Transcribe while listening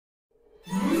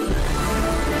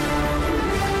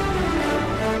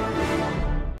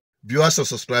Viewers and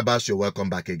subscribers, you're welcome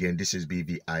back again. This is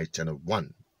BVI Channel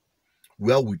 1,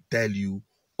 where we tell you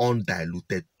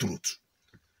undiluted truth.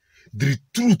 The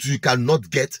truth you cannot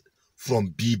get from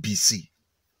BBC.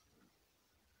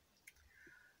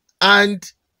 And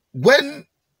when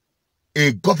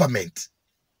a government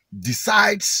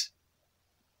decides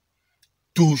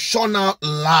to shun out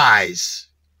lies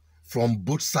from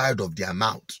both sides of their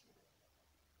mouth,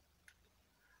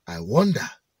 I wonder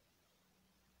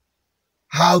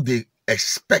how they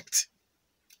expect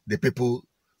the people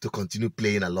to continue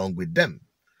playing along with them,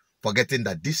 forgetting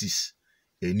that this is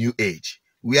a new age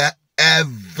where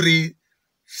every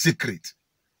secret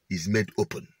is made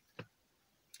open.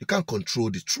 You can't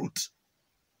control the truth.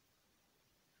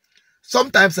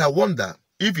 Sometimes I wonder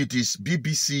if it is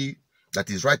BBC that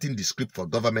is writing the script for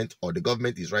government or the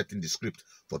government is writing the script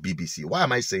for BBC. Why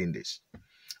am I saying this?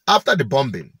 After the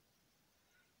bombing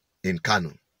in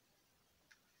Kano,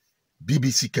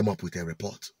 BBC came up with a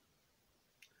report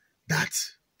that,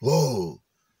 oh,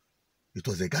 it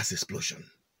was a gas explosion.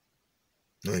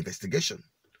 No investigation.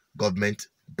 Government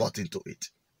bought into it.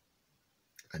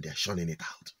 And they're shunning it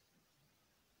out.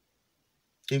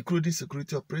 Including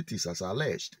security operatives as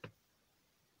alleged.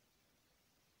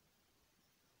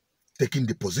 Taking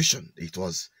the position it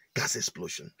was gas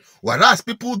explosion. Whereas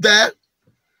people there,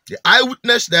 the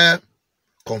eyewitness there,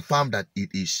 confirmed that it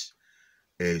is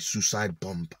a suicide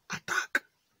bomb attack.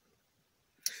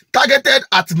 Targeted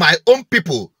at my own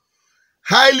people,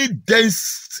 highly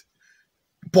dense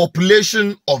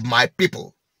population of my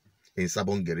people in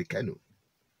Sabongeri, Kano.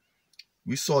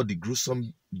 We saw the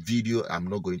gruesome video. I'm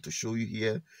not going to show you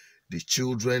here. The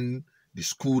children, the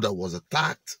school that was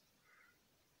attacked.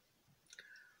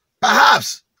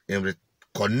 Perhaps in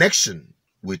connection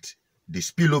with the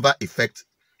spillover effect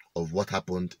of what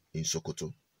happened in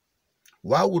Sokoto.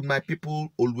 Why would my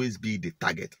people always be the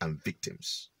target and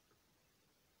victims?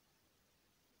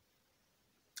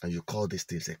 And you call this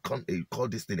thing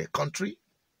a country?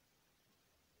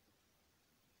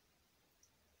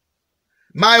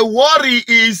 My worry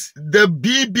is the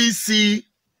BBC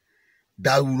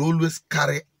that will always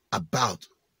carry about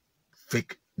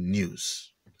fake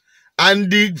news. And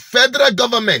the federal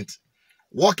government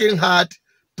working hard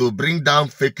to bring down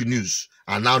fake news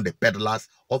are now the peddlers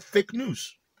of fake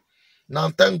news. Now,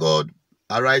 thank God,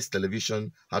 Arise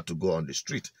Television had to go on the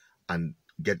street and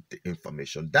get the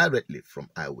information directly from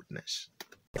eyewitness.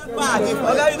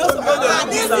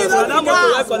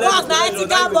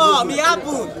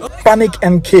 Panic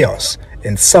and chaos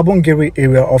in Sabongeri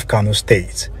area of Kano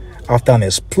State after an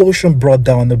explosion brought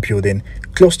down a building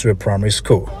close to a primary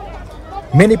school.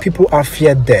 Many people are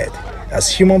feared dead as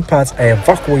human parts are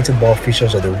evacuated by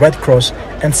officials of the Red Cross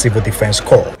and Civil Defense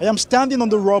Corps. I am standing on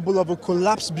the rubble of a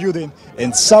collapsed building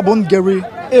in Sabongeri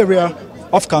area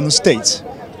of Kano State.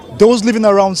 Those living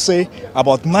around say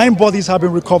about 9 bodies have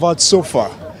been recovered so far.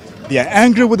 They are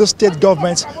angry with the state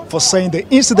government for saying the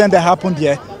incident that happened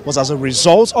here was as a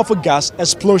result of a gas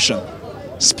explosion.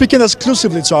 Speaking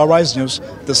exclusively to Arise News,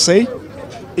 they say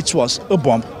it was a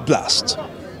bomb blast.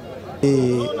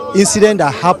 The incident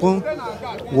that happened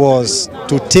was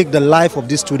to take the life of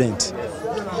this student,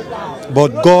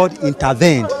 but God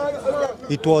intervened.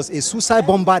 It was a suicide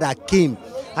bomber that came,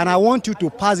 and I want you to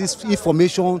pass this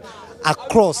information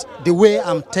across the way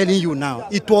I'm telling you now.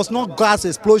 It was not gas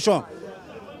explosion.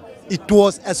 It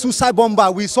was a suicide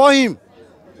bomber. We saw him.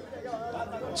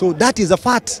 So that is a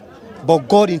fact, but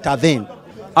God intervened.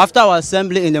 After our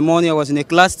assembly in the morning, I was in a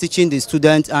class teaching the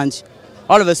students, and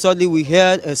all of a sudden we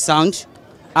heard a sound,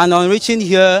 and on reaching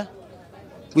here,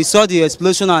 we saw the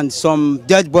explosion and some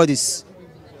dead bodies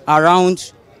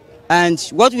around. And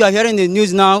what we are hearing in the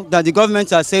news now, that the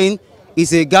government are saying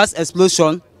is a gas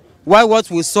explosion, while what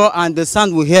we saw and the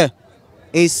sound we hear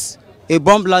is a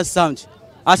bomb blast sound.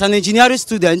 As an engineering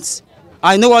student,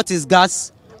 I know what is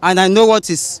gas and I know what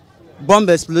is bomb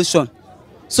explosion.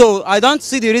 So I don't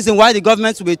see the reason why the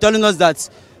government will be telling us that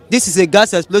this is a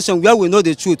gas explosion where we know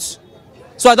the truth.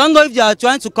 So I don't know if they are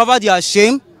trying to cover their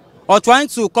shame or trying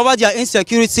to cover their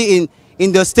insecurity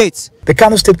in the state. The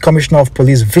Kano State Commissioner of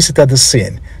Police visited the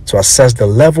scene to assess the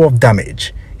level of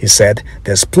damage. He said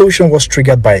the explosion was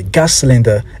triggered by a gas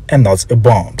cylinder and not a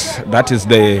bomb. That is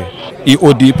the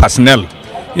EOD personnel.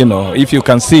 You know, if you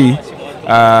can see,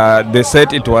 they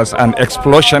said it was an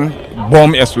explosion,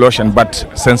 bomb explosion, but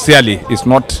sincerely, it's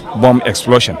not bomb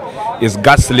explosion. It's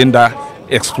gas cylinder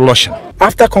explosion.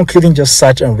 After concluding the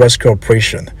search and rescue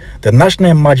operation, the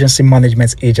National Emergency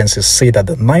Management Agency said that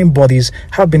the 9 bodies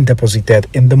have been deposited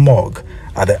in the morgue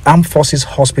at the Armed Forces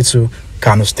Hospital,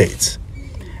 Kano State.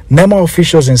 NEMA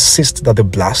officials insist that the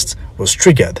blast was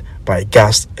triggered by a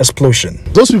gas explosion.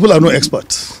 Those people are no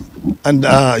experts. And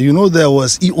you know, there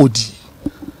was EOD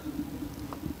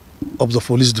of the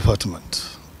police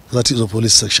department, that is the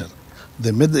police section.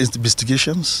 They made the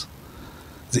investigations,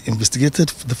 they investigated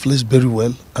the place very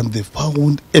well, and they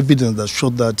found evidence that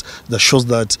shows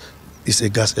that it's a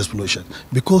gas explosion,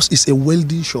 because it's a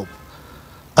welding shop.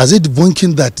 Are they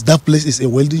debunking that place is a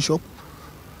welding shop?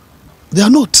 They are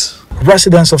not.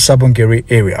 Residents of Sabongeri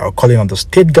area are calling on the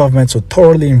state government to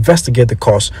thoroughly investigate the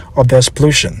cause of the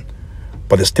explosion,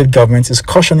 but the state government is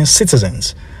cautioning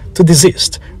citizens to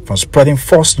desist from spreading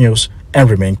false news and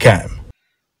remain calm.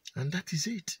 And that is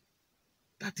it.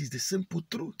 That is the simple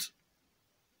truth.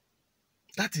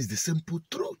 That is the simple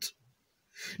truth.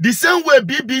 The same way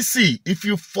BBC, if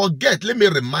you forget, let me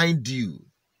remind you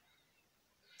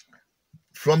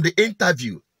from the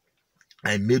interview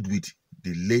I made with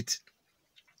the late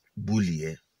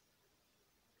Bullier,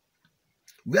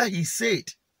 where he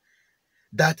said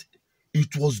that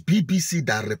it was BBC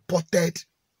that reported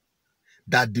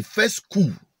that the first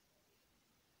coup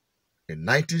in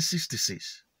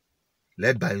 1966,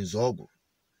 led by Nzogu,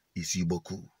 is Igbo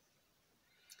coup.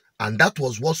 And that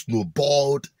was what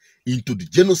snowballed into the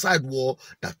genocide war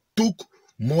that took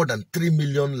more than 3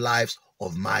 million lives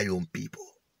of my own people.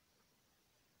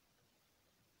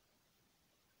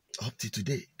 Up to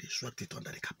today, they swept it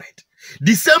under the carpet.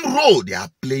 The same role they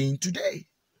are playing today.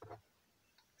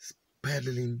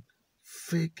 Peddling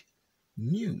fake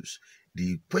news.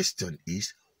 The question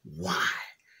is, why?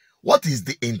 What is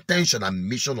the intention and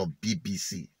mission of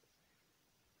BBC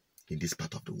in this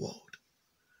part of the world?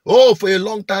 Oh, for a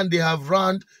long time they have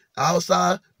run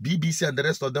Hausa, BBC and the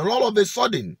rest of them. All of a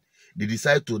sudden, they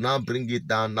decide to now bring it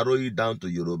down, narrow it down to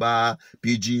Yoruba,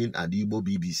 Pidgin and Igbo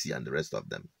BBC and the rest of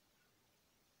them.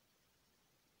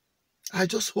 I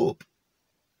just hope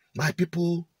my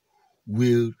people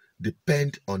will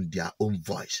depend on their own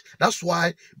voice. That's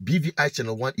why BVI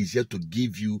Channel 1 is here to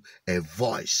give you a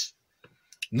voice.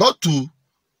 Not to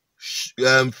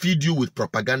feed you with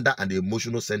propaganda and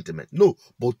emotional sentiment. No,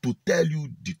 but to tell you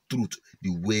the truth the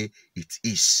way it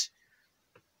is.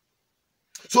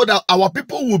 So that our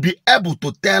people will be able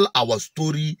to tell our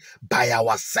story by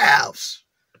ourselves.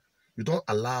 You don't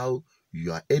allow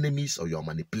your enemies or your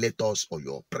manipulators or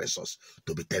your oppressors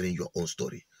to be telling your own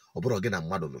story.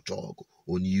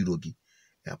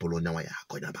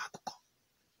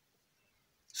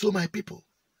 So my people,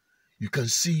 you can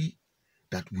see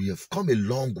that we have come a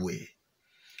long way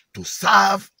to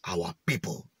serve our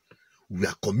people. We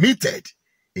are committed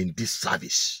in this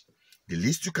service. The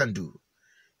least you can do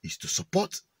is to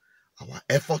support our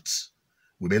efforts.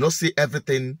 We may not say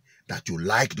everything that you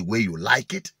like the way you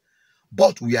like it,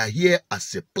 but we are here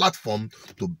as a platform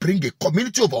to bring a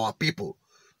community of our people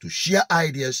to share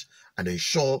ideas and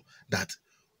ensure that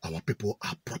our people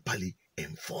are properly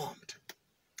informed.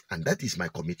 And that is my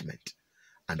commitment.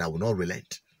 And I will not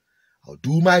relent. I'll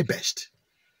do my best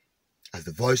as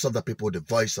the voice of the people, the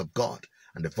voice of God,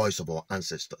 and the voice of our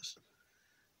ancestors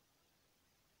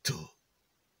to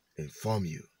inform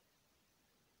you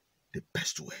the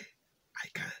best way I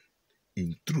can,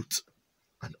 in truth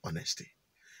and honesty.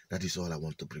 That is all I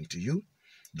want to bring to you.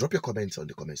 Drop your comments on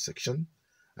the comment section.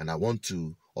 And I want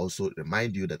to also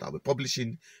remind you that I'll be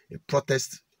publishing a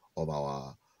protest of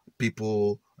our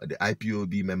people, the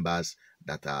IPOB members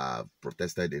that have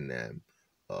protested in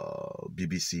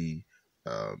BBC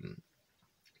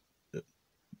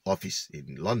office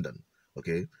in London.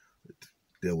 Okay,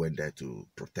 they went there to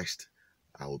protest.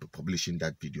 I will be publishing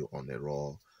that video on a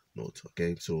raw note.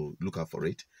 Okay, so look out for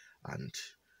it and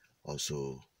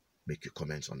also make your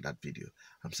comments on that video.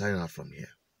 I'm signing out from here.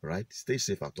 All right, stay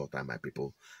safe at all time, my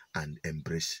people, and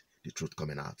embrace the truth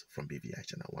coming out from BVI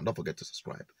Channel 1. Don't forget to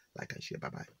subscribe, like, and share. Bye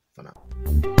bye for now.